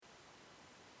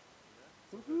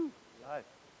Woohoo! Live.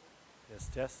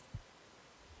 Test.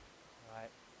 All right.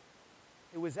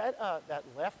 Hey, was that that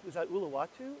left? Was that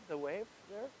Uluwatu, the wave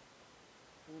there?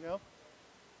 You know?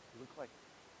 It looked like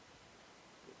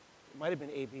it might have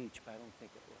been A Beach, but I don't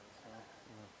think it was. No.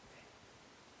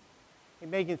 Hey,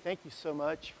 Megan, thank you so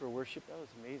much for worship. That was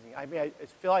amazing. I mean, I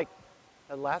feel like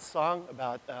that last song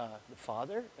about the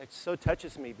Father, it so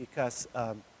touches me because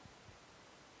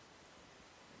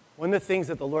one of the things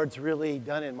that the Lord's really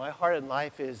done in my heart and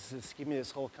life is give me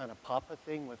this whole kind of papa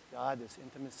thing with God, this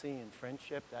intimacy and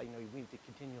friendship that we need to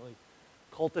continually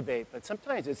cultivate. But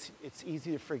sometimes it's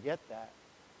easy to forget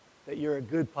that you're a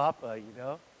good papa.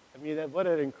 I mean, what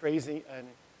an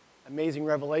amazing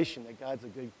revelation that God's a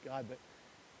good God. But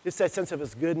just that sense of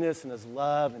His goodness and His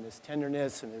love and His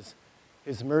tenderness and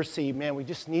His mercy, man, we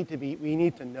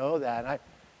need to know that. And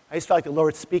I just felt like the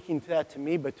Lord's speaking to that to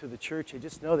me, but to the church. I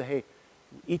just know that, hey,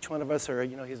 each one of us are,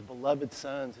 His beloved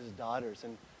sons, His daughters,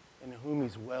 and in whom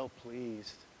He's well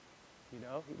pleased. He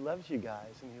loves you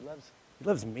guys, and He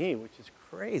loves me, which is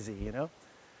crazy,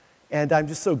 And I'm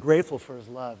just so grateful for His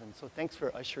love. And so thanks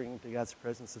for ushering into God's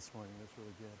presence this morning. That's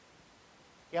really good.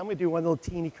 Yeah, I'm going to do one little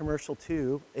teeny commercial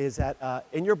too, is that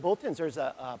in your bulletins there's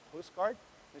a postcard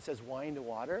that says wine to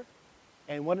water.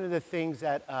 And one of the things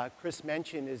that Chris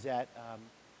mentioned is that,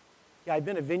 I've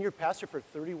been a vineyard pastor for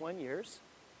 31 years.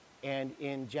 And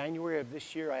in January of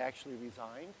this year, I actually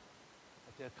resigned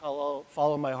to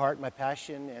follow my heart, my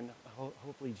passion, and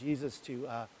hopefully Jesus to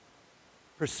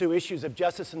pursue issues of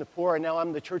justice in the poor. And now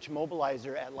I'm the church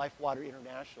mobilizer at Life Water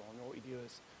International. And what we do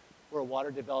is we're a water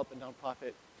development,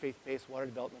 nonprofit, faith-based water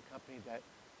development company that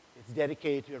is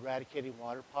dedicated to eradicating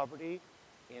water poverty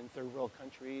in third world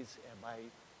countries and by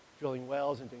drilling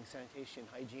wells and doing sanitation,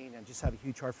 hygiene, and just have a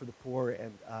huge heart for the poor.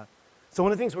 And so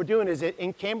one of the things we're doing is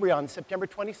in Cambria on September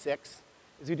 26th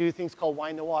is we do things called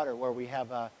Wine to Water, where we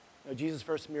have Jesus'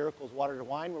 first miracles, water to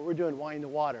wine, where we're doing wine to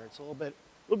water. It's a little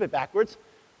bit backwards,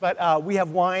 but we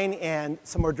have wine and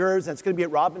some hors d'oeuvres, and it's going to be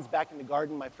at Robbins back in the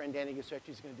garden. My friend Danny Gusecci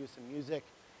is going to do some music,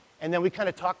 and then we kind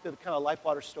of talk the kind of Life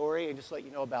Water story and just let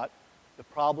you know about the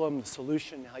problem, the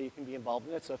solution, how you can be involved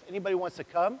in it. So if anybody wants to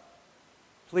come,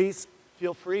 please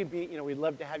feel free. We'd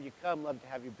love to have you come, love to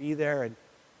have you be there, and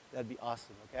that'd be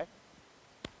awesome. Okay.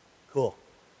 Cool.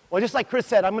 Well, just like Chris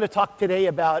said, I'm going to talk today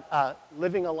about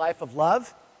living a life of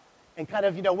love. And kind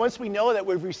of, once we know that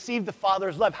we've received the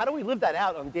Father's love, how do we live that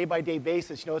out on a day-by-day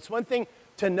basis? It's one thing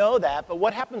to know that, but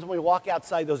what happens when we walk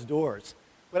outside those doors?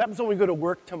 What happens when we go to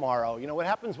work tomorrow? What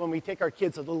happens when we take our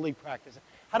kids to Little League practice?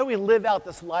 How do we live out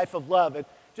this life of love? And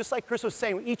just like Chris was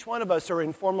saying, each one of us are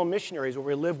informal missionaries where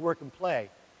we live, work, and play.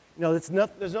 There's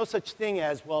no such thing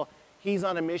as, well, he's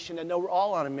on a mission, and no, we're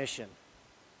all on a mission.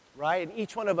 Right? And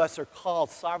each one of us are called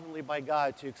sovereignly by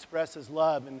God to express His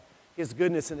love and His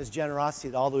goodness and His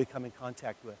generosity to all that we come in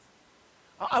contact with.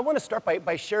 I want to start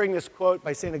by sharing this quote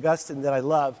by St. Augustine that I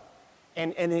love,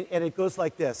 and it goes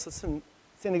like this. Listen,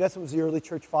 St. Augustine was the early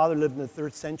church father, lived in the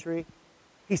 3rd century.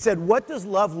 He said, "What does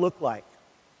love look like?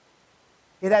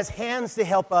 It has hands to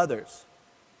help others.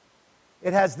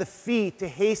 It has the feet to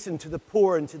hasten to the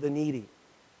poor and to the needy.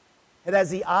 It has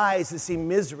the eyes to see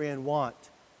misery and want.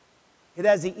 It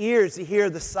has the ears to hear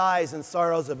the sighs and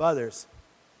sorrows of others."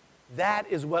 That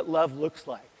is what love looks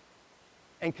like.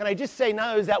 And can I just say, not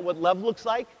only is that what love looks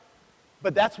like,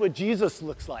 but that's what Jesus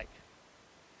looks like.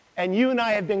 And you and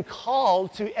I have been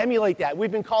called to emulate that.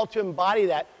 We've been called to embody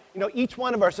that. Each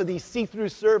one of us are these see-through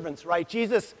servants, right?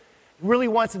 Jesus really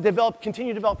wants to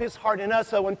continue to develop His heart in us,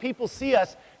 so when people see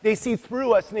us, they see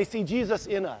through us and they see Jesus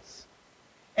in us.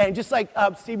 And just like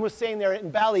Steve was saying there in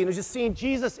Bali, just seeing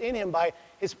Jesus in Him by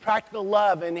His practical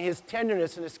love and His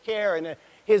tenderness and His care and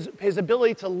His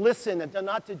ability to listen and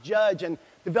not to judge and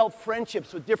develop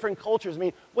friendships with different cultures. I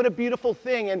mean, what a beautiful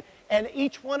thing. And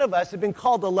each one of us have been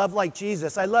called to love like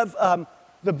Jesus. I love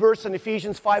the verse in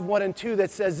Ephesians 5:1 and 2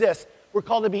 that says this: we're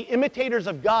called to be imitators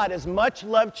of God as much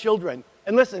loved children.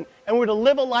 And listen, and we're to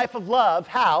live a life of love.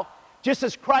 How? Just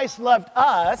as Christ loved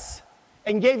us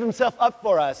and gave Himself up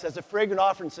for us as a fragrant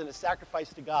offering and a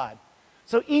sacrifice to God.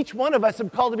 So each one of us are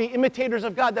called to be imitators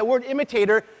of God. That word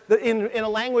imitator, in a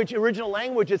language, original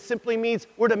language, it simply means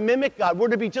we're to mimic God. We're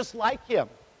to be just like Him.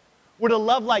 We're to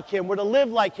love like Him. We're to live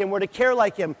like Him. We're to care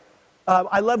like Him.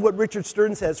 I love what Richard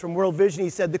Stern says from World Vision. He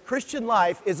said, the Christian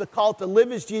life is a call to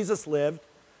live as Jesus lived,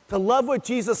 to love what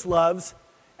Jesus loves,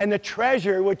 and to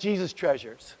treasure what Jesus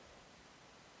treasures.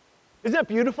 Isn't that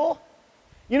beautiful?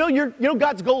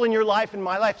 God's goal in your life and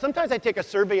my life. Sometimes I take a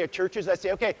survey at churches. I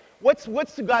say, okay, what's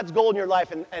God's goal in your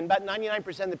life? And about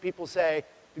 99% of the people say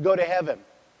to go to heaven.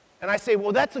 And I say,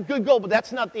 well, that's a good goal, but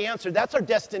that's not the answer. That's our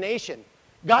destination.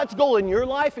 God's goal in your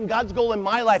life and God's goal in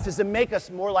my life is to make us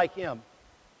more like him.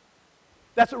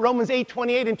 That's what Romans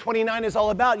 8:28 and 29 is all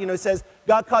about. It says,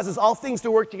 God causes all things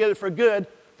to work together for good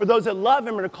for those that love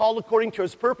him and are called according to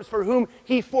his purpose, for whom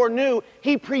he foreknew,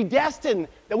 he predestined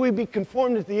that we be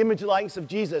conformed to the image and likeness of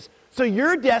Jesus. So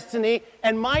your destiny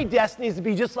and my destiny is to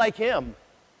be just like him.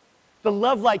 To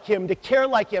love like him, to care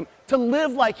like him, to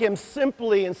live like him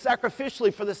simply and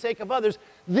sacrificially for the sake of others.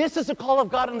 This is the call of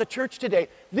God in the church today.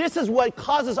 This is what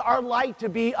causes our light to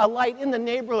be a light in the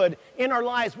neighborhood, in our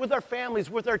lives, with our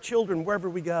families, with our children, wherever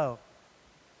we go.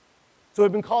 So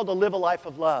we've been called to live a life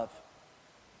of love.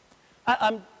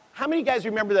 How many of you guys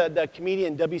remember the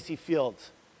comedian W.C. Fields?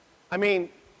 I mean,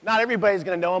 not everybody's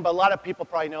going to know him, but a lot of people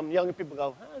probably know him. Younger people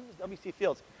go, this is W.C.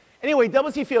 Fields. Anyway,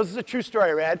 W.C. Fields, this is a true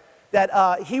story I read,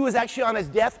 that he was actually on his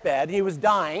deathbed. He was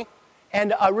dying,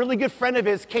 and a really good friend of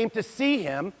his came to see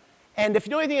him. And if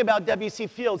you know anything about W.C.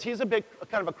 Fields, he's a bit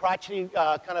kind of a crotchety,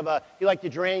 he liked to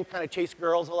drink, kind of chase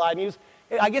girls a lot. And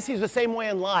I guess he's the same way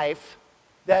in life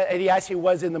that he actually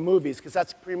was in the movies, because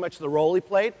that's pretty much the role he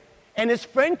played. And his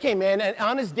friend came in, and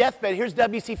on his deathbed, here's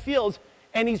W.C. Fields,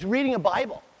 and he's reading a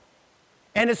Bible.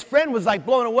 And his friend was like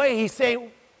blown away. He's saying,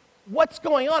 what's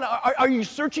going on? Are you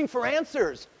searching for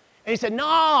answers? And he said, no,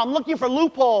 I'm looking for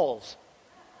loopholes.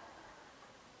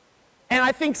 And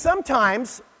I think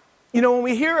sometimes, when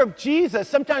we hear of Jesus,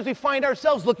 sometimes we find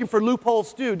ourselves looking for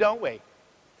loopholes too, don't we?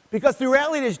 Because the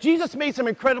reality is Jesus made some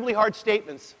incredibly hard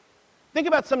statements. Think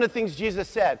about some of the things Jesus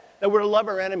said, that we're to love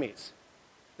our enemies,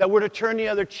 that we're to turn the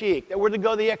other cheek, that we're to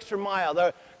go the extra mile,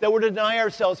 that we're to deny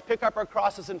ourselves, pick up our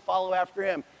crosses, and follow after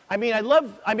him. I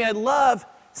love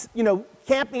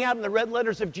camping out in the red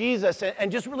letters of Jesus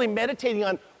and just really meditating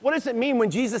on what does it mean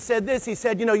when Jesus said this. He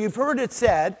said, you've heard it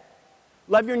said,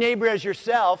 love your neighbor as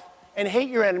yourself and hate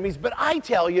your enemies. But I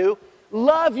tell you,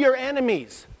 love your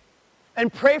enemies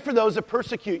and pray for those that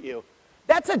persecute you.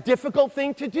 That's a difficult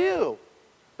thing to do.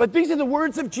 But these are the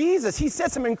words of Jesus. He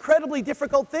said some incredibly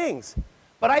difficult things.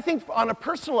 But I think on a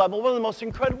personal level, one of the most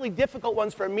incredibly difficult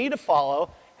ones for me to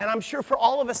follow, and I'm sure for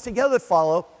all of us together to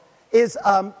follow, is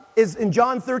in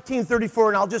John 13:34,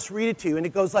 and I'll just read it to you, and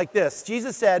it goes like this.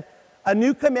 Jesus said, a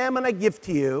new commandment I give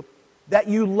to you, that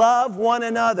you love one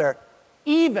another,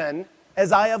 even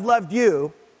as I have loved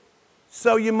you,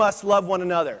 so you must love one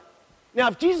another. Now,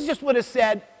 if Jesus just would have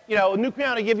said, a new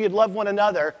commandment I give you to love one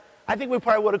another, I think we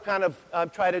probably would have kind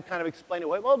of tried to kind of explain it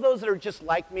away. Well, those that are just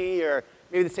like me, or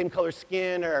maybe the same color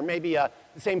skin, or maybe the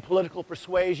same political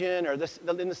persuasion, or in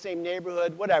the same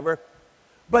neighborhood, whatever.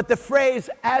 But the phrase,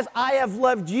 as I have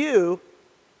loved you,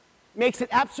 makes it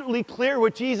absolutely clear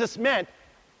what Jesus meant.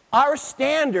 Our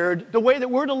standard, the way that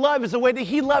we're to love, is the way that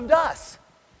he loved us.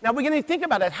 Now, we're going to think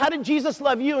about it. How did Jesus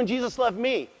love you and Jesus love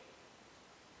me?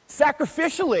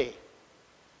 Sacrificially,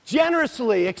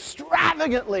 generously,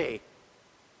 extravagantly.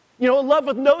 A love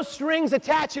with no strings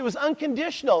attached. It was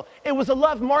unconditional. It was a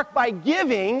love marked by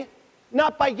giving,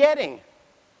 not by getting.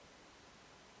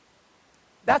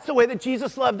 That's the way that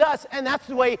Jesus loved us, and that's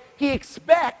the way he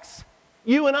expects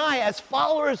you and I, as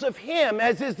followers of him,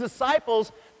 as his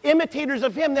disciples, imitators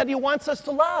of him, that he wants us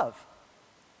to love.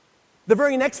 The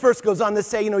very next verse goes on to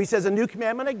say, he says, a new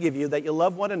commandment I give you, that you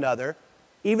love one another,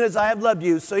 even as I have loved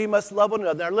you, so you must love one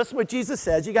another. Now listen to what Jesus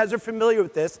says. You guys are familiar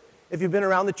with this if you've been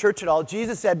around the church at all.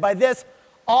 Jesus said, by this,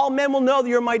 all men will know that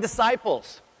you're my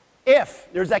disciples. If,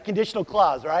 there's that conditional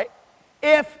clause, right?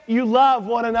 If you love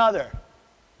one another.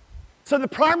 So the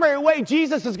primary way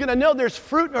Jesus is going to know there's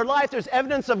fruit in our life, there's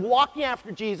evidence of walking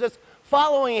after Jesus,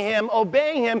 following him,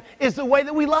 obeying him, is the way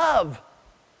that we love.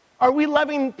 Are we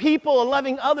loving people and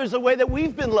loving others the way that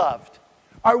we've been loved?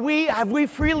 Have we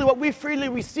freely, what we freely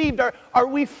received, are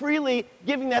we freely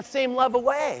giving that same love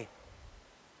away?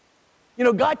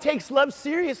 God takes love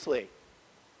seriously.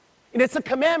 And it's a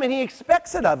commandment. He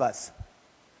expects it of us.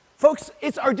 Folks,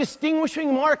 it's our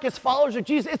distinguishing mark as followers of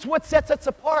Jesus. It's what sets us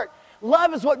apart.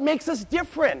 Love is what makes us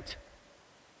different.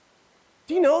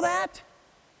 Do you know that?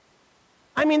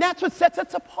 That's what sets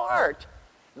us apart.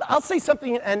 I'll say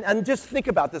something, and just think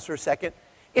about this for a second.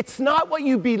 It's not what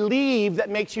you believe that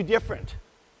makes you different.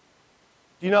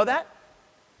 Do you know that?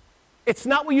 It's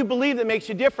not what you believe that makes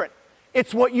you different.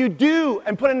 It's what you do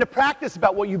and put into practice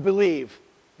about what you believe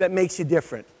that makes you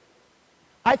different.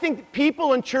 I think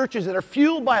people in churches that are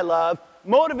fueled by love,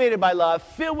 motivated by love,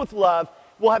 filled with love,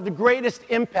 will have the greatest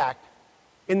impact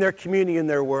in their community, in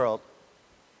their world.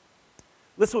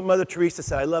 Listen to what Mother Teresa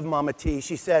said. I love Mama T.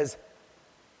 She says,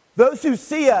 those who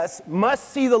see us must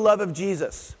see the love of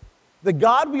Jesus. The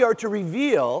God we are to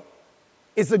reveal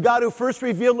is the God who first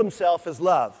revealed himself as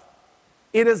love.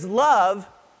 It is love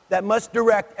that must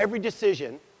direct every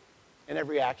decision and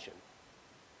every action.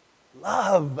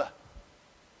 Love.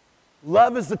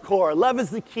 Love is the core. Love is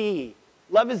the key.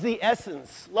 Love is the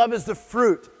essence. Love is the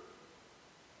fruit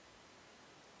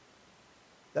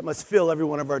that must fill every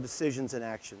one of our decisions and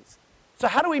actions. So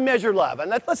how do we measure love? And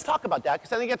let's talk about that,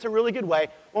 because I think that's a really good way.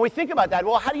 When we think about that,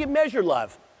 well, how do you measure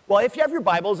love? Well, if you have your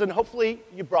Bibles, and hopefully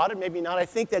you brought it, maybe not, I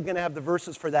think they're going to have the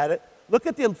verses for that. Look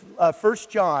at the 1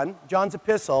 John, John's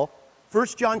epistle, 1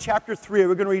 John chapter 3.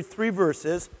 We're going to read 3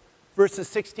 verses, verses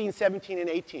 16, 17, and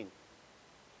 18.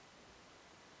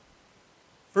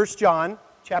 1 John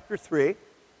chapter 3.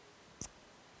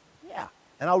 Yeah,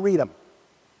 and I'll read them.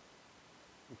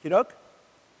 Okey-doke?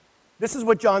 This is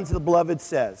what John the Beloved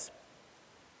says.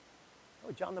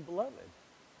 Oh, John the Beloved.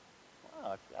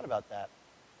 Wow, I forgot about that.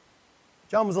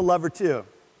 John was a lover too.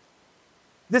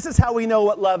 This is how we know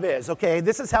what love is, okay?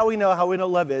 This is how we know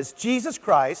love is. Jesus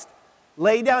Christ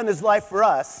laid down his life for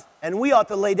us, and we ought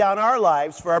to lay down our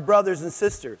lives for our brothers and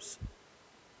sisters.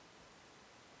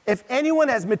 If anyone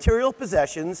has material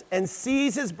possessions and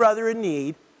sees his brother in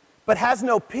need, but has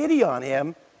no pity on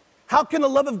him, how can the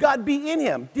love of God be in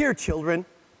him? Dear children,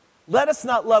 let us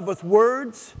not love with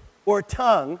words or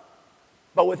tongue,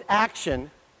 but with action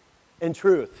and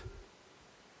truth.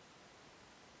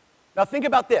 Now think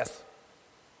about this.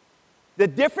 The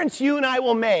difference you and I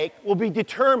will make will be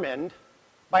determined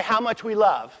by how much we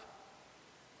love.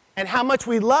 And how much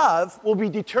we love will be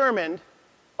determined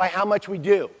by how much we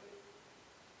do.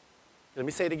 Let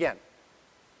me say it again.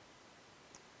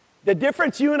 The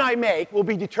difference you and I make will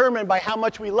be determined by how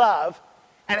much we love,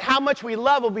 and how much we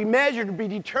love will be measured and be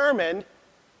determined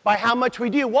by how much we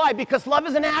do. Why? Because love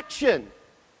is an action.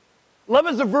 Love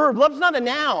is a verb. Love's not a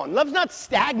noun. Love's not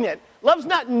stagnant. Love's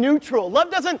not neutral. Love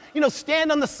doesn't,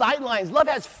 stand on the sidelines. Love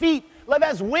has feet. Love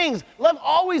has wings. Love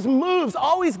always moves,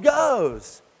 always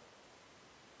goes.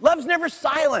 Love's never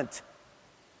silent.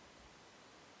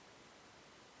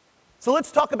 So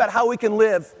let's talk about how we can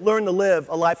learn to live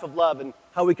a life of love, and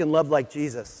how we can love like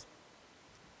Jesus.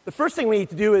 The first thing we need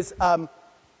to do is, and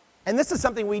this is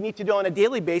something we need to do on a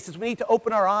daily basis, we need to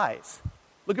open our eyes.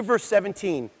 Look at verse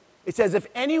 17. It says, if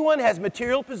anyone has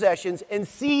material possessions and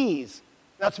sees,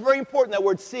 that's very important, that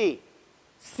word see,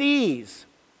 sees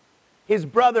his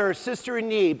brother or sister in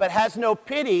need, but has no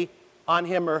pity on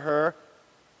him or her,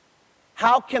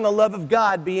 how can the love of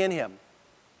God be in him?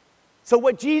 So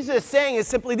what Jesus is saying is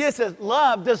simply this, that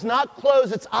love does not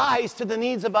close its eyes to the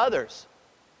needs of others.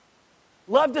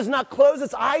 Love does not close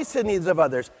its eyes to the needs of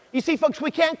others. You see, folks, we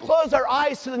can't close our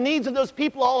eyes to the needs of those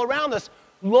people all around us,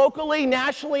 locally,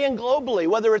 nationally, and globally,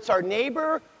 whether it's our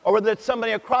neighbor or whether it's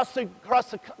somebody across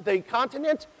the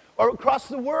continent or across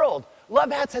the world.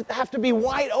 Love has to have to be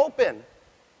wide open.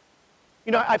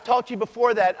 I've talked to you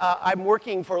before that I'm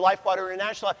working for Life Water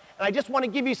International, and I just want to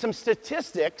give you some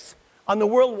statistics on the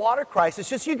world water crisis,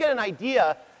 just so you get an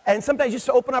idea, and sometimes just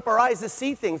to open up our eyes to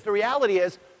see things. The reality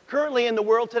is, currently in the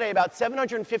world today, about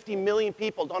 750 million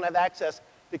people don't have access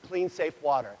to clean, safe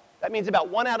water. That means about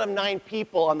 1 out of 9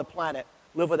 people on the planet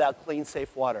live without clean,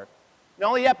 safe water. Not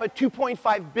only that, but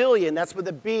 2.5 billion, that's with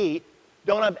a B,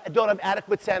 don't have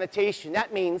adequate sanitation.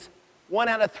 That means 1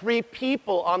 out of 3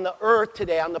 people on the earth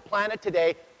today, on the planet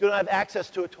today, don't have access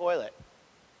to a toilet.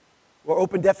 Where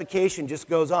open defecation just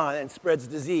goes on and spreads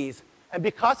disease. And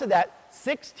because of that,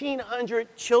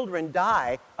 1,600 children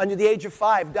die, under the age of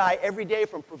 5, die every day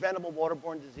from preventable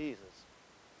waterborne diseases.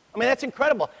 I mean, that's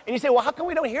incredible. And you say, well, how come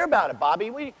we don't hear about it,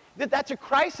 Bobby? That's a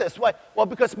crisis. Why? Well,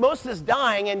 because most of this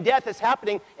dying and death is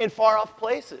happening in far-off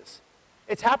places.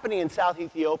 It's happening in South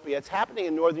Ethiopia. It's happening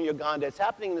in northern Uganda. It's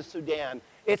happening in the Sudan.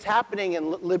 It's happening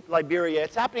in Liberia.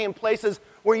 It's happening in places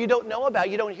where you don't know about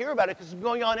it, you don't hear about it, because it's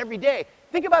going on every day.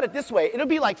 Think about it this way. It'll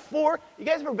be like you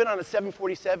guys ever been on a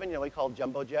 747? We call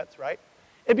jumbo jets, right?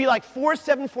 It'd be like 4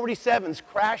 747s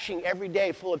crashing every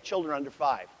day full of children under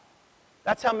 5.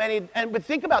 That's how many, but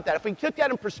think about that. If we took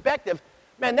that in perspective,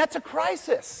 man, that's a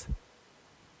crisis.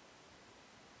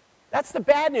 That's the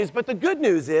bad news. But the good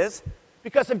news is,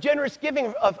 because of generous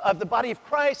giving of the body of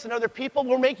Christ and other people,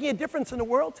 we're making a difference in the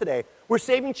world today. We're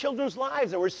saving children's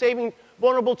lives, and we're saving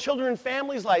vulnerable children and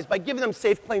families' lives by giving them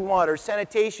safe, clean water,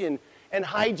 sanitation, and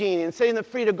hygiene, and setting them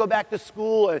free to go back to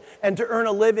school and to earn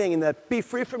a living, and to be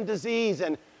free from disease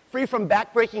and free from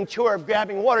backbreaking chore of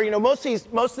grabbing water. Most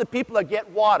of the people that get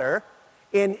water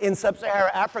in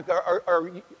sub-Saharan Africa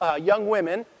are young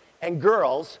women and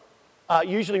girls,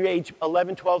 usually age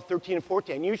 11, 12, 13, and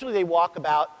 14. Usually they walk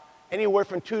about anywhere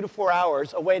from 2 to 4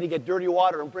 hours away to get dirty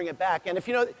water and bring it back. And if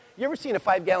you ever seen a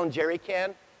 5-gallon jerry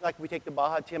can, like we take the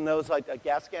Baja Tim, those like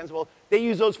gas cans? Well, they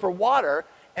use those for water,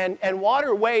 and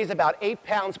water weighs about 8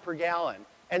 pounds per gallon.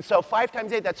 And so 5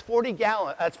 times 8, that's 40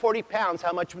 gallons, that's 40 pounds,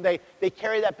 how much they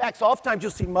carry that back. So oftentimes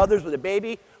you'll see mothers with a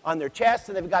baby on their chest,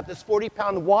 and they've got this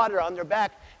 40-pound water on their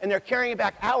back, and they're carrying it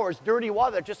back hours, dirty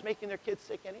water, they're just making their kids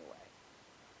sick anyway.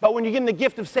 But when you give them the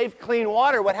gift of safe, clean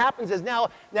water, what happens is now,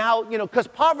 because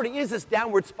poverty is this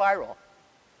downward spiral.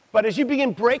 But as you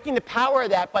begin breaking the power of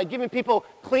that by giving people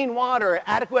clean water,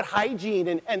 adequate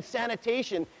hygiene, and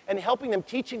sanitation, and helping them,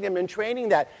 teaching them, and training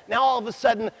that, now all of a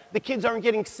sudden the kids aren't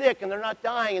getting sick, and they're not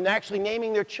dying, and they're actually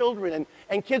naming their children,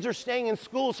 and kids are staying in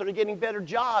school, so they're getting better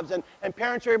jobs, and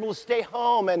parents are able to stay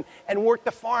home and work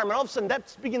the farm, and all of a sudden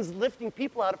that begins lifting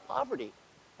people out of poverty.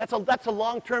 That's a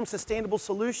long-term sustainable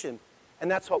solution,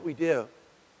 and that's what we do.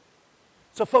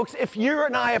 So folks, if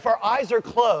our eyes are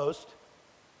closed,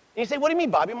 and you say, what do you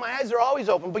mean, Bobby? My eyes are always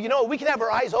open. But we can have our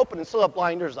eyes open and still have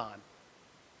blinders on.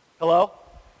 Hello?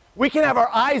 We can have our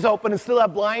eyes open and still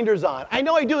have blinders on. I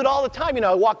know I do it all the time.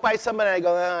 I walk by somebody and I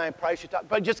go, I probably should talk.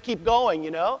 But I just keep going,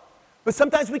 But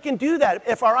sometimes we can do that.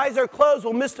 If our eyes are closed,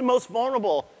 we'll miss the most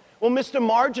vulnerable. We'll miss the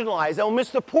marginalized. And we'll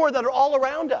miss the poor that are all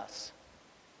around us.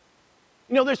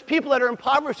 There's people that are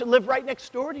impoverished that live right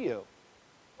next door to you.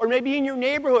 Or maybe in your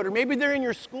neighborhood, or maybe they're in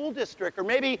your school district, or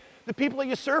maybe the people that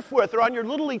you surf with are on your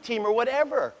Little League team or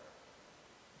whatever.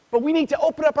 But we need to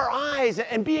open up our eyes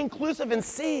and be inclusive and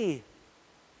see.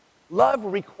 Love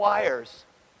requires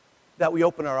that we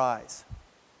open our eyes.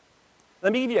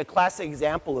 Let me give you a classic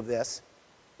example of this.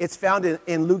 It's found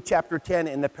in Luke chapter 10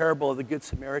 in the parable of the Good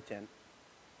Samaritan.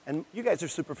 And you guys are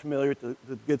super familiar with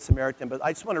the Good Samaritan, but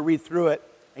I just want to read through it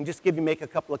and just make a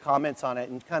couple of comments on it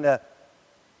and kind of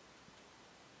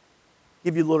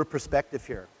give you a little perspective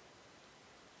here.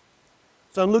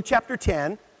 So in Luke chapter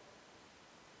 10,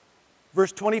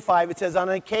 verse 25, it says, on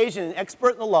an occasion, an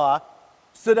expert in the law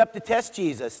stood up to test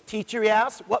Jesus. Teacher, he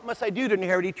asked, what must I do to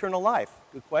inherit eternal life?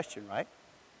 Good question, right?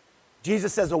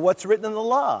 Jesus says, well, what's written in the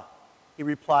law? He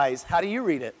replies, how do you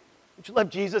read it? Don't you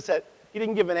love Jesus that he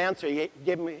didn't give an answer. He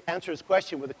gave him answer his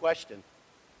question with a question.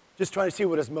 Just trying to see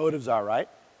what his motives are, right?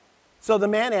 So the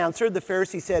man answered, the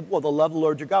Pharisee said, well, to love the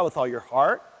Lord your God with all your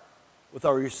heart, with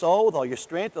all your soul, with all your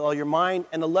strength, with all your mind,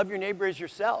 and to love your neighbor as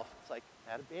yourself. It's like,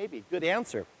 had a baby. Good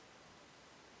answer.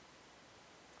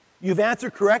 You've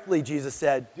answered correctly, Jesus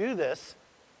said. Do this,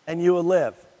 and you will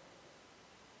live.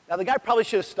 Now, the guy probably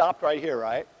should have stopped right here,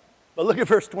 right? But look at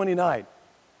verse 29.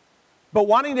 But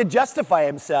wanting to justify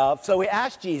himself, so he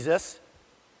asked Jesus,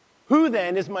 who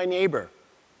then is my neighbor?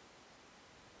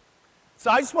 So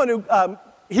I just want to...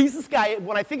 he's this guy,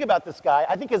 when I think about this guy,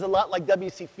 I think he's a lot like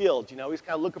W.C. Fields, he's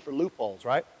kind of looking for loopholes,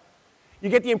 right? You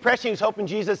get the impression he's hoping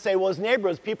Jesus say, well, his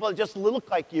neighbors, people that just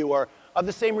look like you, or of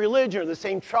the same religion, or the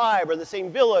same tribe, or the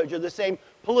same village, or the same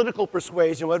political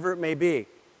persuasion, whatever it may be.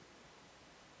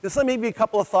 Just let me give you a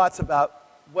couple of thoughts about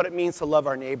what it means to love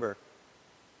our neighbor.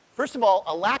 First of all,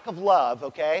 a lack of love,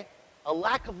 okay? A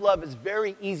lack of love is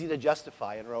very easy to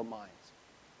justify in our own minds.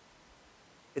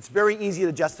 It's very easy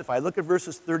to justify. Look at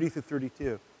verses 30 through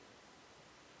 32.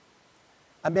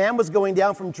 A man was going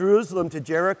down from Jerusalem to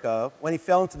Jericho when he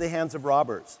fell into the hands of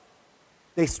robbers.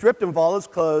 They stripped him of all his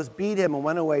clothes, beat him, and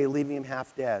went away, leaving him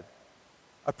half dead.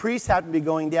 A priest happened to be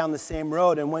going down the same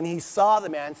road, and when he saw the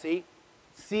man,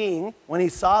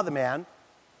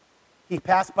 he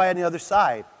passed by on the other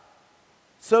side.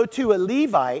 So too a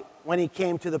Levite, when he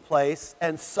came to the place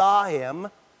and saw him,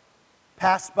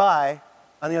 passed by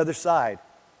on the other side.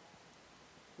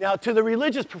 Now, to the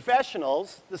religious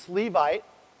professionals, this Levite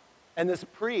and this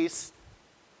priest,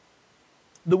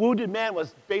 the wounded man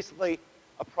was basically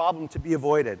a problem to be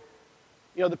avoided.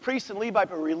 The priest and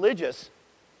Levite were religious,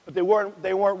 but they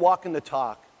weren't walking the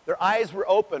talk. Their eyes were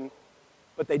open,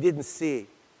 but they didn't see.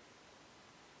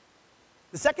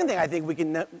 The second thing I think we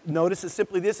can notice is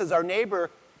simply this, is our neighbor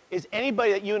is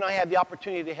anybody that you and I have the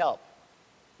opportunity to help.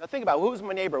 Now think about it. Who's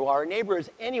my neighbor? Well, our neighbor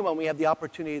is anyone we have the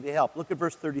opportunity to help. Look at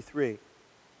verse 33.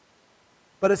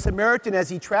 But a Samaritan, as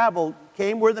he traveled,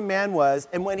 came where the man was,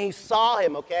 and when he saw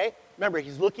him, okay? Remember,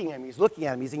 he's looking at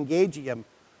him, he's engaging him.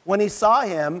 When he saw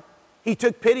him, he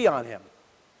took pity on him.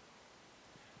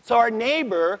 So our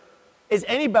neighbor is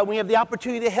anybody we have the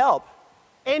opportunity to help.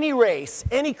 Any race,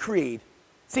 any creed.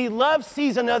 See, love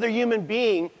sees another human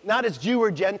being not as Jew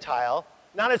or Gentile,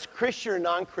 not as Christian or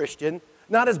non-Christian,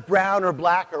 not as brown or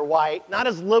black or white, not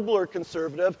as liberal or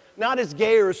conservative, not as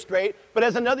gay or straight, but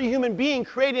as another human being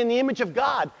created in the image of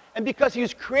God. And because he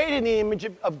was created in the image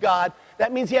of God,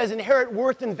 that means he has inherent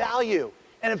worth and value.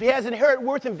 And if he has inherent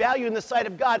worth and value in the sight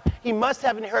of God, he must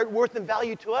have inherent worth and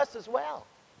value to us as well.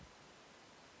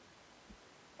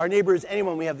 Our neighbor is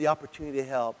anyone we have the opportunity to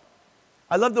help.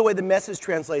 I love the way the Message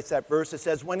translates that verse. It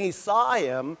says, when he saw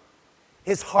him,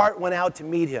 his heart went out to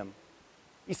meet him.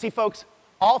 You see, folks,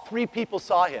 All three people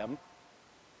saw him,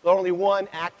 but only one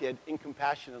acted in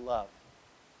compassion and love.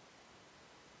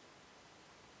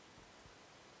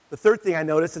 The third thing I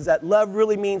noticed is that love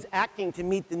really means acting to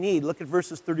meet the need. Look at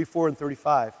verses 34 and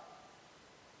 35.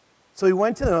 So he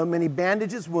went to him and he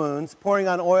bandaged his wounds, pouring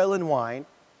on oil and wine.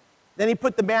 Then he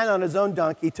put the man on his own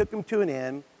donkey, took him to an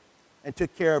inn, and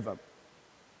took care of him.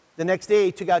 The next day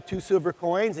he took out 2 silver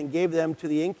coins and gave them to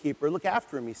the innkeeper. Look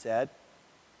after him, he said,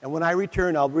 and when I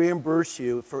return, I'll reimburse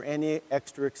you for any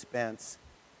extra expense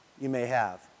you may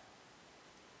have.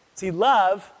 See,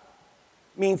 love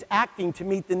means acting to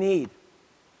meet the need.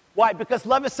 Why? Because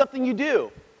love is something you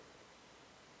do.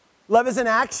 Love is an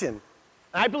action.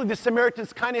 And I believe the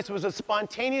Samaritan's kindness was a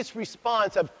spontaneous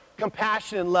response of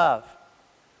compassion and love.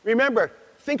 Remember,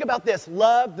 think about this.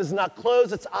 Love does not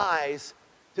close its eyes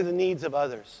to the needs of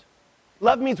others.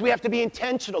 Love means we have to be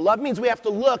intentional. Love means we have to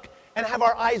look and have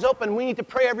our eyes open. We need to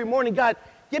pray every morning, God,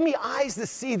 give me eyes to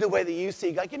see the way that you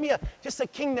see. God, give me just a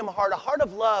kingdom heart, a heart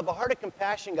of love, a heart of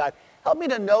compassion, God. Help me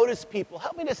to notice people.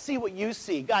 Help me to see what you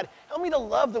see. God, help me to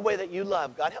love the way that you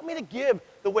love. God, help me to give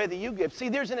the way that you give. See,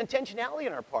 there's an intentionality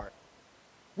in our part.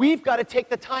 We've got to take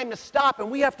the time to stop,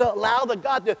 and we have to allow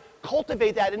God to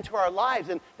cultivate that into our lives.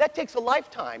 And that takes a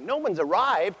lifetime. No one's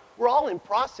arrived. We're all in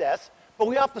process, but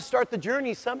we have to start the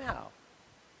journey somehow.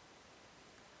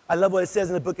 I love what it says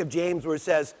in the book of James where it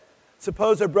says,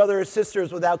 suppose a brother or sister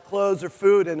is without clothes or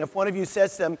food, and if one of you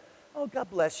says to them, oh, God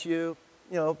bless you,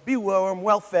 be warm,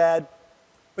 well-fed,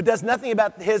 but does nothing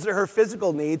about his or her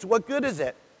physical needs, what good is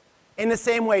it? In the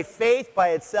same way, faith by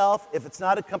itself, if it's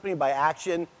not accompanied by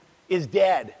action, is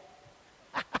dead.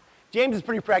 James is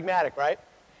pretty pragmatic, right?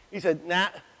 He said, nah,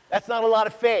 that's not a lot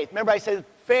of faith. Remember, I said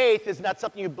faith is not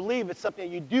something you believe, it's something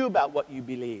that you do about what you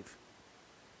believe.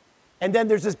 And then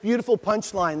there's this beautiful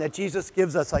punchline that Jesus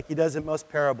gives us like he does in most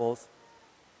parables.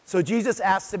 So Jesus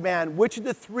asked the man, which of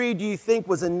the three do you think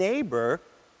was a neighbor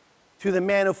to the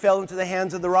man who fell into the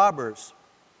hands of the robbers?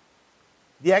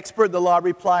 The expert in the law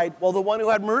replied, well, the one who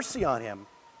had mercy on him.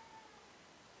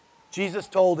 Jesus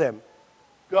told him,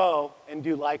 go and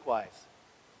do likewise.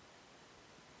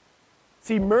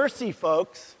 See, mercy,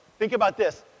 folks, think about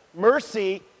this.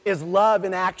 Mercy is love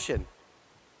in action.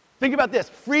 Think about this.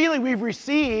 Freely we've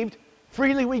received,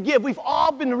 freely we give. We've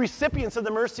all been the recipients of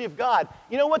the mercy of God.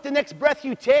 You know what? The next breath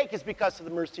you take is because of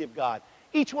the mercy of God.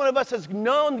 Each one of us has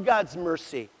known God's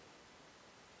mercy.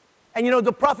 And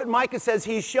the prophet Micah says,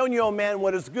 he's shown you, O man,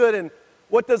 what is good, and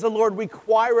what does the Lord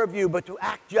require of you but to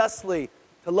act justly,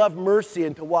 to love mercy,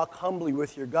 and to walk humbly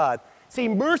with your God. See,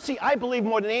 mercy, I believe,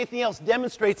 more than anything else,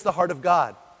 demonstrates the heart of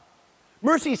God.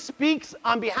 Mercy speaks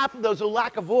on behalf of those who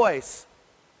lack a voice.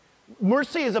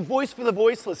 Mercy is a voice for the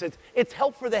voiceless. It's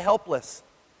help for the helpless.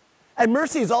 And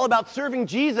mercy is all about serving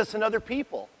Jesus and other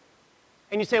people.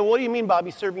 And you say, well, what do you mean,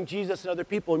 Bobby, serving Jesus and other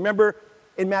people? Remember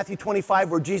in Matthew 25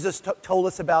 where Jesus told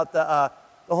us about the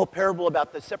whole parable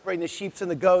about separating the sheep and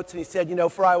the goats, and he said,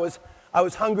 for I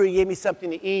was hungry, you gave me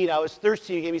something to eat. I was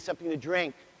thirsty, you gave me something to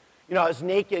drink. I was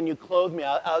naked and you clothed me.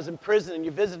 I was in prison and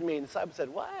you visited me. And the disciples said,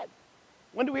 what?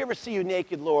 When do we ever see you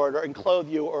naked, Lord, or and clothe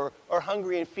you, or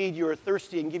hungry and feed you, or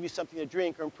thirsty and give you something to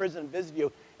drink, or in prison and visit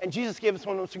you? And Jesus gave us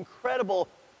one of the most incredible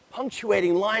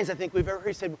punctuating lines I think we've ever heard.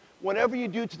 He said, whatever you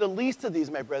do to the least of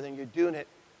these, my brethren, you're doing it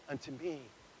unto me.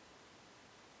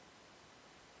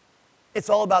 It's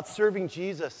all about serving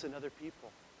Jesus and other people.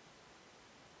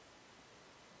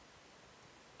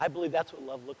 I believe that's what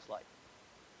love looks like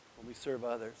when we serve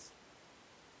others.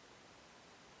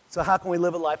 So how can we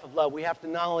live a life of love? We have to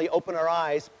not only open our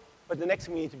eyes, but the next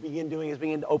thing we need to begin doing is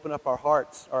begin to open up our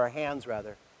hearts, or our hands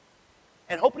rather.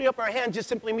 And opening up our hands just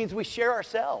simply means we share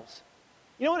ourselves.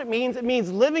 You know what it means? It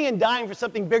means living and dying for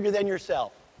something bigger than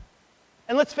yourself.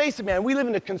 And let's face it, man, we live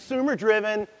in a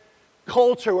consumer-driven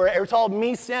culture where it's all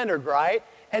me-centered, right?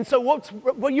 And so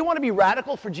what you want to be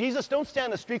radical for Jesus, don't stand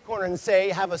on the street corner and say,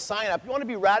 have a sign up. You want to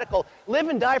be radical, live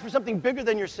and die for something bigger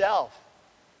than yourself.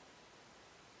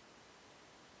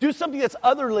 Do something that's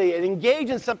otherly and engage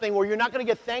in something where you're not going to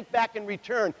get thanked back in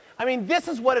return. I mean, this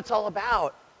is what it's all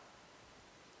about.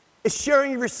 It's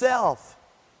sharing of yourself.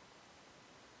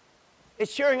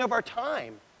 It's sharing of our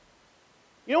time.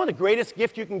 You know what the greatest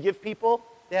gift you can give people?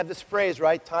 They have this phrase,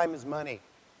 right? Time is money.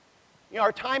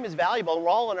 Our time is valuable, and we're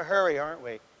all in a hurry, aren't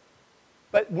we?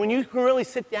 But when you can really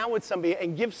sit down with somebody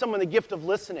and give someone the gift of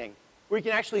listening, where you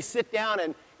can actually sit down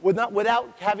and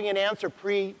without having an answer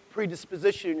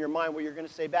predisposition in your mind what you're going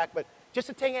to say back, but just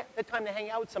to take the time to hang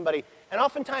out with somebody. And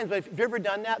oftentimes, if you've ever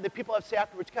done that, the people have to say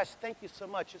afterwards, gosh, thank you so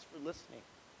much just for listening.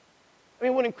 I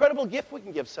mean, what an incredible gift we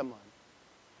can give someone.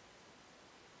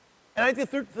 And I think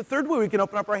the third way we can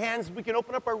open up our hands, we can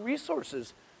open up our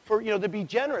resources to be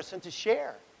generous and to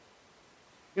share.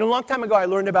 A long time ago, I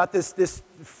learned about this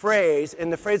phrase,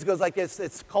 and the phrase goes like this.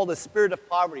 It's called a spirit of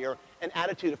poverty or an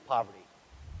attitude of poverty.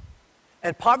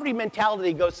 And poverty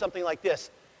mentality goes something like this.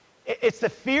 It's the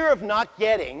fear of not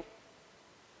getting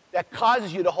that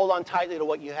causes you to hold on tightly to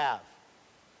what you have.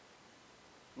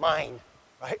 Mine,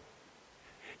 right?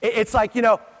 It's like,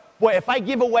 boy, if I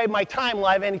give away my time, will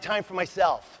I have any time for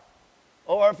myself?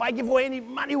 Or if I give away any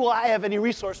money, will I have any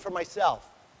resource for myself?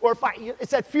 Or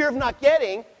it's that fear of not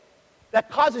getting that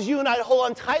causes you and I to hold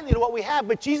on tightly to what we have.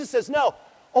 But Jesus says, no,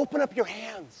 open up your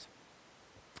hands.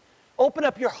 Open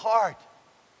up your heart.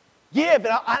 Give,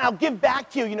 and I'll give back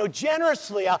to you,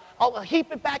 generously. I'll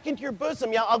heap it back into your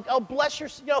bosom. I'll bless your,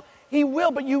 he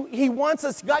will, but he wants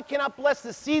us. God cannot bless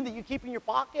the seed that you keep in your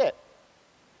pocket.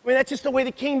 I mean, that's just the way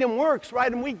the kingdom works,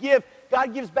 right? And we give,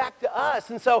 God gives back to us.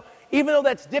 And so even though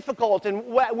that's difficult, and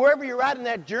wherever you're at in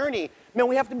that journey,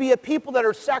 we have to be a people that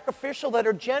are sacrificial, that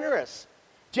are generous.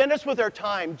 Generous with our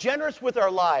time, generous with our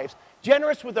lives,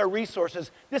 generous with our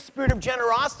resources. This spirit of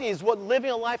generosity is what living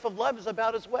a life of love is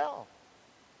about as well.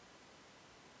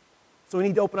 So we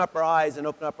need to open up our eyes and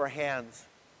open up our hands.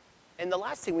 And the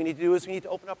last thing we need to do is we need to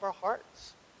open up our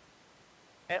hearts.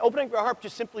 And opening up our heart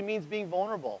just simply means being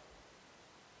vulnerable.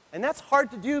 And that's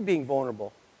hard to do, being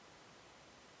vulnerable.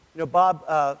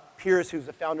 Bob Pierce, who's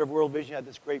the founder of World Vision, had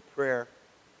this great prayer.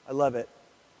 I love it.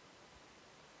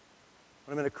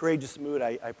 When I'm in a courageous mood,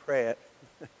 I pray it.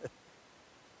 But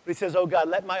he says, oh God,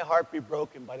 let my heart be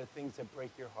broken by the things that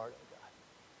break your heart, oh God.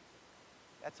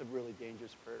 That's a really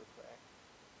dangerous prayer to pray.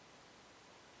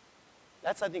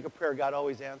 That's, I think, a prayer God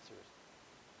always answers.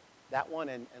 That one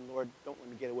and Lord, don't let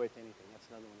me get away with anything. That's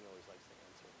another one he always likes to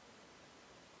answer.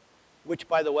 Which,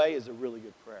 by the way, is a really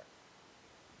good prayer.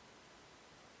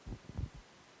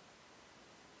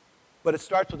 But it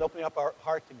starts with opening up our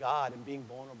heart to God and being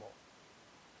vulnerable.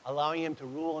 Allowing him to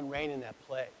rule and reign in that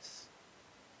place.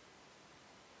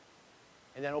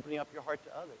 And then opening up your heart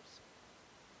to others.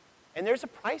 And there's a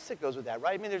price that goes with that,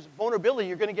 right? There's vulnerability.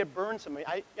 You're going to get burned.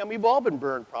 We've all been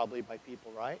burned probably by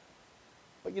people, right?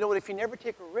 But you know what? If you never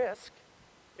take a risk,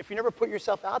 if you never put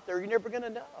yourself out there, you're never going to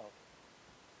know.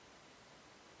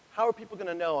 How are people going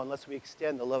to know unless we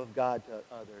extend the love of God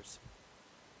to others?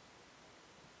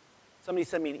 Somebody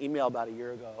sent me an email about a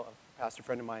year ago, a pastor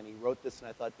friend of mine. He wrote this, and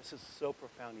I thought, this is so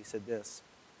profound. He said this.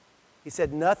 He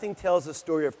said, nothing tells the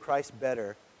story of Christ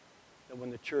better than when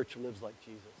the church lives like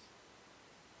Jesus.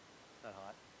 Isn't that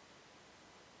hot?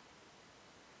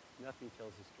 Nothing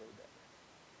tells the story better.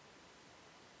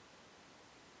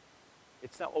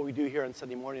 It's not what we do here on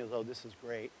Sunday mornings, oh, this is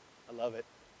great. I love it.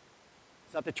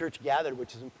 It's not the church gathered,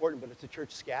 which is important, but it's the church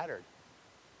scattered.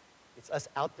 It's us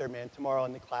out there, man, tomorrow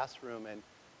in the classroom and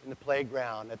in the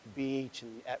playground, at the beach,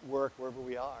 and at work, wherever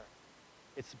we are.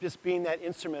 It's just being that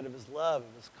instrument of his love,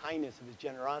 of his kindness, of his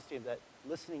generosity, of that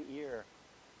listening ear.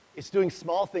 It's doing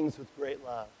small things with great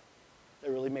love that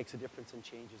really makes a difference and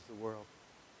changes the world.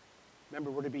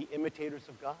 Remember, we're to be imitators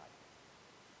of God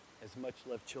as much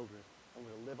loved children. And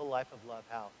we're to live a life of love.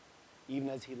 How? Even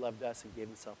as he loved us and gave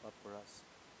himself up for us.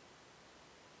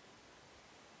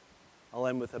 I'll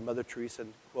end with a Mother Teresa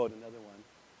quote, another one.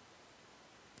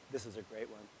 This is a great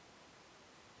one.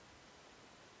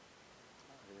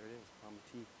 Oh, there it is, Mama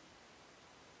T.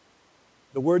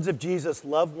 The words of Jesus,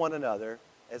 love one another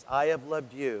as I have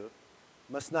loved you,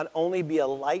 must not only be a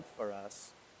light for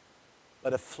us,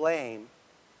 but a flame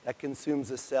that consumes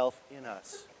the self in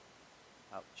us.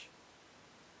 Ouch.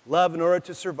 Love, in order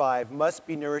to survive, must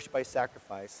be nourished by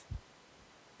sacrifice,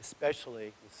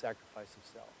 especially the sacrifice of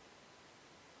self.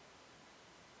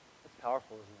 That's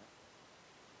powerful, isn't it?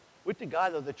 Would to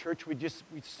God, though, the church would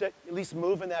at least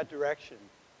move in that direction.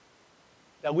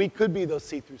 That we could be those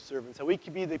see-through servants. That we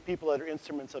could be the people that are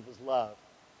instruments of his love.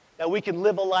 That we can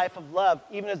live a life of love,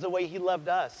 even as the way he loved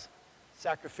us,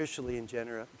 sacrificially and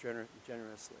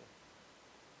generously.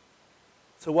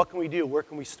 So what can we do? Where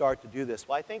can we start to do this?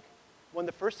 Well, I think one of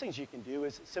the first things you can do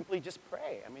is simply just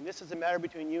pray. This is a matter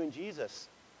between you and Jesus.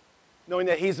 Knowing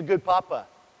that he's a good papa.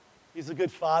 He's a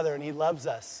good father, and he loves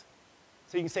us.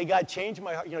 So you can say, God, change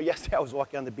my heart. Yesterday I was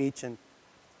walking on the beach, and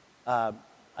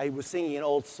I was singing an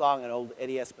old song, an old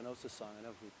Eddie Espinosa song. I don't know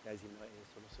if you guys even know what Eddie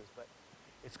Espinosa is, but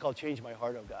it's called Change My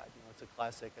Heart, Oh God. It's a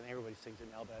classic, and everybody sings it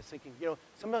now. But I was thinking,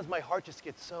 sometimes my heart just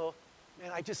gets so,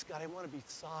 man, I want to be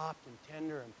soft and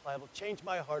tender and pliable. Change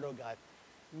my heart, oh God.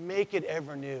 Make it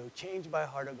ever new. Change my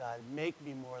heart, oh God. Make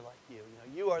me more like you.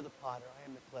 You are the potter. I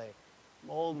am the clay.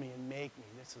 Mold me and make me.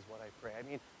 This is what I pray.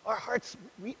 Our hearts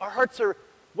are,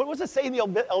 what was it say in the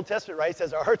Old Testament, right? It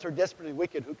says our hearts are desperately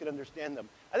wicked. Who can understand them?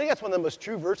 I think that's one of the most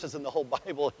true verses in the whole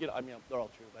Bible. They're all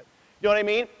true, but you know what I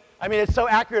mean? I mean, it's so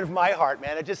accurate of my heart,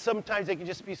 man. It just sometimes it can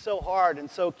just be so hard and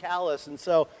so callous and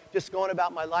so just going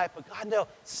about my life. But God, no,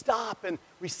 stop and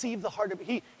receive the heart of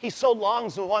He so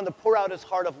longs to want to pour out His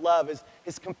heart of love,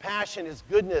 His compassion, His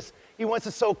goodness. He wants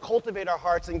to so cultivate our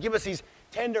hearts and give us these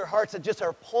tender hearts that just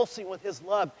are pulsing with His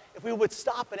love. If we would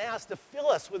stop and ask to fill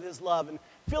us with His love and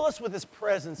fill us with His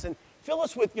presence and fill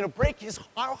us with, break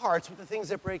our hearts with the things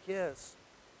that break His.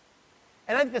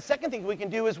 And I think the second thing we can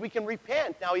do is we can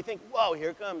repent. Now you think, whoa,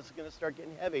 here it comes, it's going to start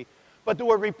getting heavy. But the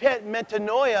word repent,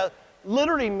 metanoia,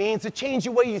 literally means to change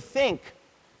the way you think,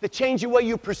 to change the way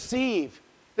you perceive,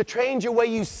 to change the way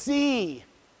you see.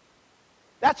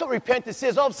 That's what repentance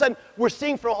is. All of a sudden, we're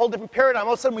seeing from a whole different paradigm.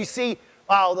 All of a sudden, we see,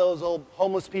 wow, those old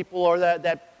homeless people or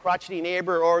that crotchety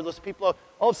neighbor or those people.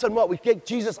 All of a sudden, what? We get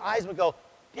Jesus' eyes and we go,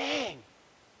 dang.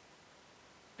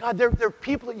 God, they're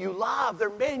people that you love. They're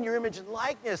made in your image and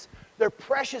likeness. They're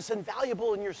precious and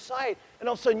valuable in your sight. And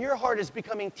all of a sudden, your heart is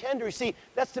becoming tender. You see,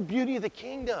 that's the beauty of the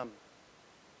kingdom.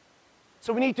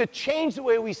 So we need to change the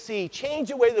way we see, change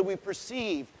the way that we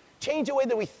perceive, change the way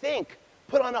that we think,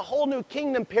 put on a whole new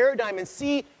kingdom paradigm and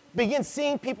begin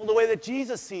seeing people the way that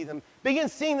Jesus sees them. Begin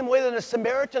seeing them the way that a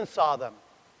Samaritan saw them.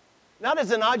 Not as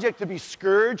an object to be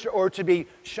scourged or to be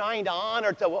shined on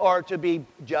or to be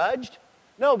judged.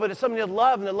 No, but it's something to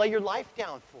love and to lay your life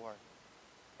down for.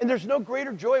 And there's no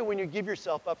greater joy when you give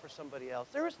yourself up for somebody else.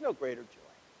 There is no greater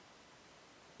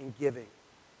joy in giving.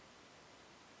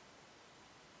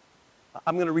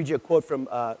 I'm going to read you a quote from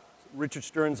Richard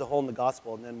Stearns, The Hole in the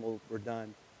Gospel, and then we're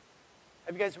done.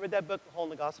 Have you guys read that book, The Hole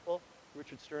in the Gospel?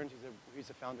 Richard Stearns, he's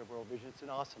the founder of World Vision. It's an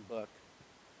awesome book.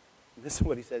 And this is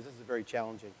what he says. This is very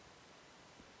challenging.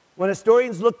 When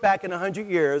historians look back in 100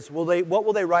 years, what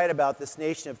will they write about this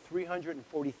nation of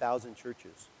 340,000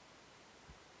 churches?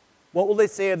 What will they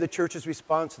say of the church's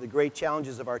response to the great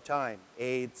challenges of our time?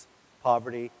 AIDS,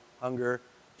 poverty, hunger,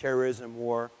 terrorism,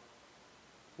 war.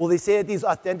 Will they say that these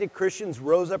authentic Christians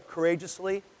rose up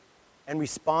courageously and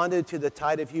responded to the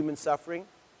tide of human suffering?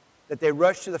 That they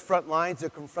rushed to the front lines to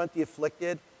confront the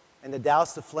afflicted and to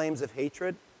douse the flames of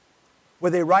hatred? Will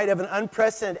they write of an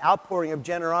unprecedented outpouring of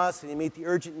generosity to meet the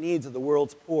urgent needs of the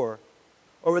world's poor?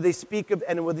 Or will they speak of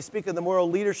the moral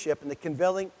leadership and the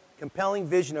compelling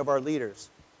vision of our leaders?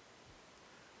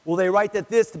 Will they write that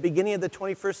this, the beginning of the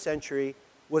 21st century,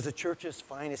 was a church's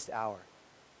finest hour?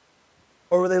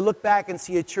 Or will they look back and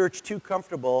see a church too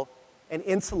comfortable and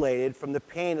insulated from the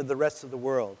pain of the rest of the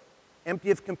world,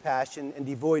 empty of compassion and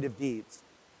devoid of deeds?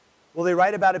 Will they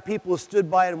write about a people who stood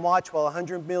by and watched while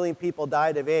 100 million people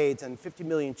died of AIDS and 50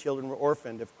 million children were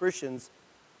orphaned, of Christians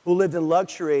who lived in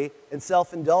luxury and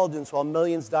self-indulgence while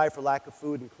millions died for lack of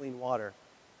food and clean water?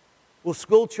 Will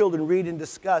school children read in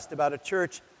disgust about a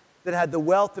church that had the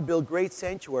wealth to build great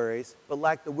sanctuaries but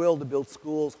lacked the will to build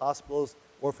schools, hospitals,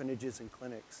 orphanages, and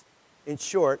clinics? In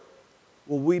short,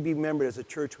 will we be remembered as a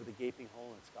church with a gaping hole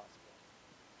in its gospel?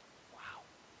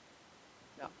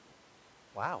 Wow.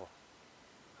 Wow.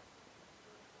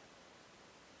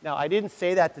 Now, I didn't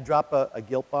say that to drop a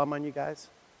guilt bomb on you guys,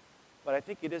 but I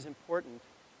think it is important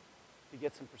to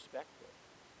get some perspective.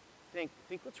 Think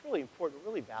what's really important,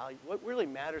 what really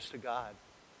matters to God.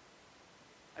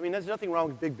 I mean, there's nothing wrong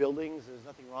with big buildings. There's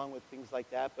nothing wrong with things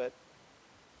like that, but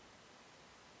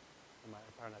I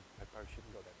probably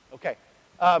shouldn't go there. Okay,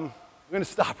 I'm going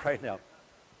to stop right now.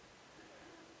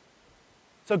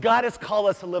 So God has called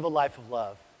us to live a life of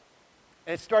love.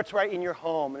 And it starts right in your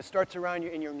home, and it starts around you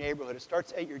in your neighborhood. It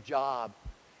starts at your job,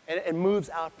 and it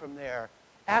moves out from there.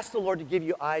 Ask the Lord to give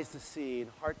you eyes to see and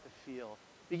heart to feel.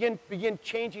 Begin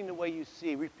changing the way you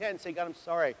see. Repent and say, God, I'm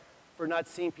sorry for not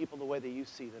seeing people the way that you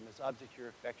see them, as objects of your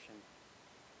affection.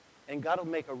 And God will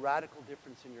make a radical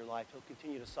difference in your life. He'll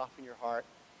continue to soften your heart,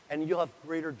 and you'll have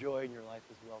greater joy in your life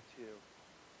as well, too.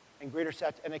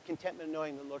 And a contentment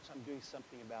knowing that, Lord, I'm doing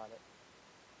something about it.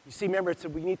 You see, remember,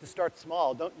 we need to start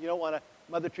small. You don't want to.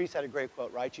 Mother Teresa had a great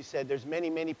quote, right? She said, there's many,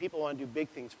 many people who want to do big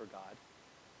things for God,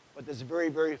 but there's very,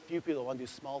 very few people who want to do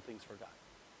small things for God.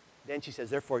 Then she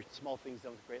says, therefore, small things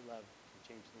done with great love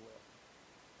can change the world.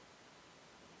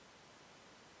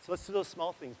 So let's do those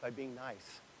small things by being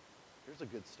nice. Here's a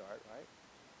good start, right?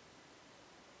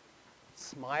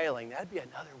 Smiling, that'd be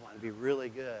another one. It'd be really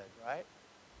good, right?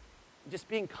 Just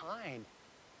being kind.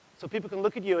 So people can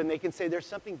look at you and they can say there's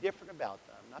something different about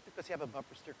them. Not because they have a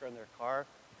bumper sticker on their car,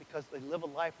 but because they live a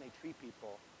life and they treat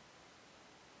people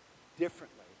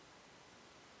differently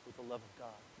with the love of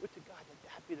God. Would to God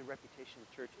that be the reputation of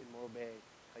the church in Morobe,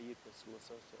 Cayucos, Los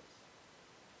Osos,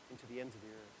 into the ends of the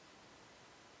earth.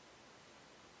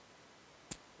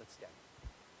 Let's stand.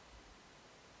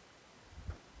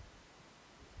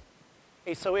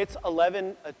 Hey, so it's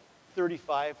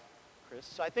 11:35 Chris.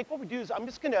 So I think what we do is I'm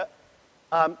just going to,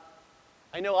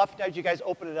 I know oftentimes you guys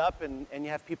open it up and you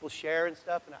have people share and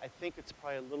stuff, and I think it's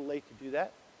probably a little late to do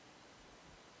that.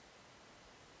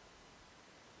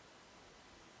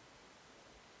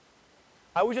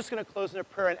 I was just going to close in a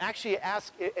prayer and actually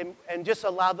ask and just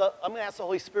allow I'm going to ask the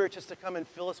Holy Spirit just to come and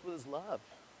fill us with his love.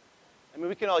 I mean,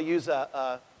 we can all use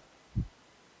what's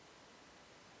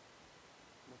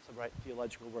the right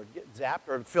theological word? Get zapped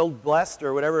or filled, blessed,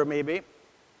 or whatever it may be.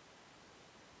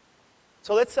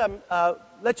 So let's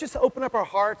just open up our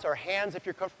hearts, our hands, if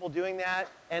you're comfortable doing that,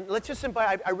 and let's just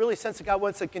invite. I really sense that God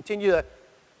wants to continue to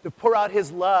pour out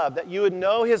his love, that you would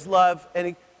know his love,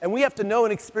 and we have to know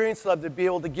and experience love to be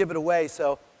able to give it away.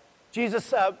 So,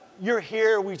 Jesus, you're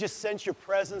here. We just sense your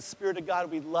presence, Spirit of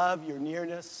God. We love your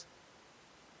nearness,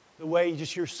 the way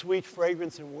just your sweet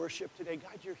fragrance in worship today.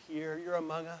 God, you're here. You're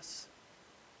among us.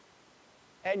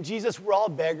 And Jesus, we're all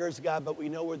beggars, God, but we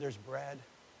know where there's bread.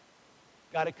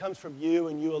 God, it comes from you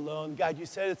and you alone. God, you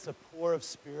said it's the poor of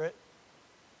spirit.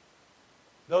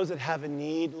 Those that have a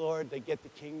need, Lord, they get the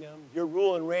kingdom. Your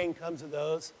rule and reign comes to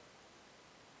those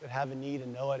that have a need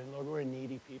and know it. And Lord, we're a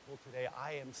needy people today.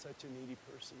 I am such a needy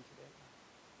person today.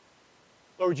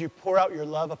 Lord, would you pour out your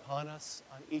love upon us,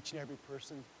 on each and every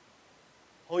person?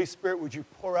 Holy Spirit, would you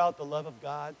pour out the love of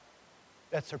God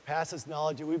that surpasses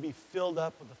knowledge, and we'd be filled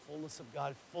up with the fullness of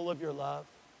God, full of your love,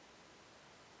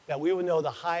 that we would know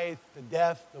the height, the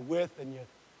depth, the width, and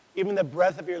even the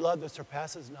breadth of your love that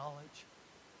surpasses knowledge.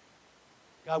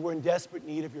 God, we're in desperate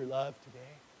need of your love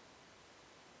today.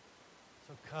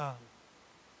 So come,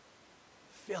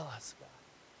 fill us, God.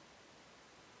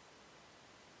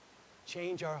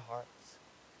 Change our hearts.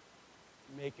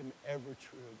 Make them ever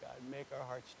true, God. Make our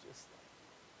hearts just like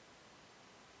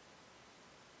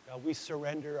you. God, we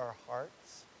surrender our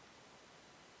hearts,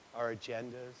 our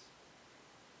agendas,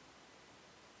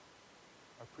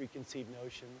 our preconceived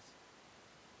notions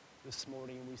this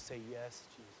morning, and we say, yes,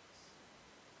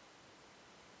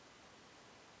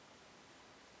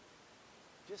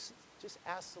 Jesus. Just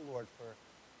ask the Lord for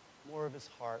more of his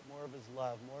heart, more of his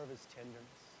love, more of his tenderness.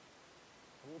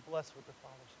 And we'll bless what the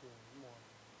Father's doing more.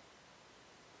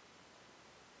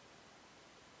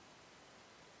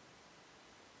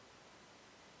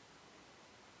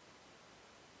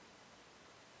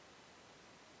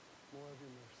 More of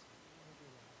your mercy, more of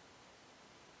your love.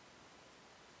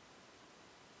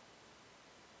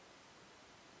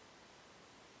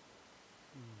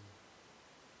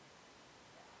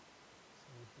 So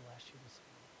we bless you this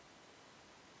morning.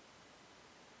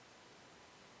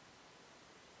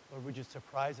 Lord, would you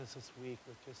surprise us this week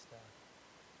with just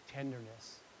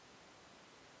tenderness?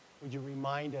 Would you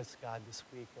remind us, God, this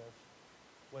week of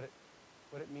what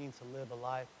it means to live a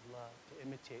life of love, to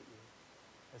imitate you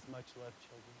as much loved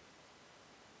children?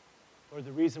 Lord,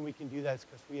 the reason we can do that is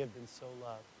because we have been so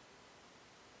loved,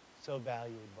 so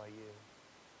valued by you.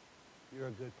 You're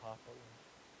a good papa, Lord.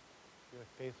 You're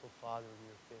a faithful father, and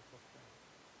you're a faithful friend.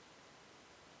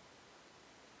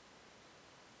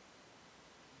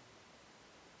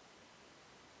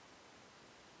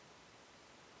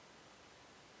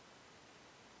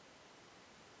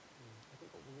 I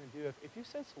think what we're going to do, if you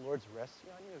sense the Lord's resting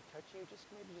on you, touching you, just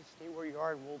maybe just stay where you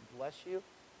are, and we'll bless you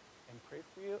and pray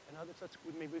for you. And others,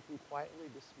 maybe we can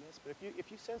quietly dismiss. But if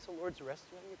you sense the Lord's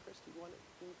resting on you, Chris, can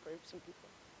you pray for some people?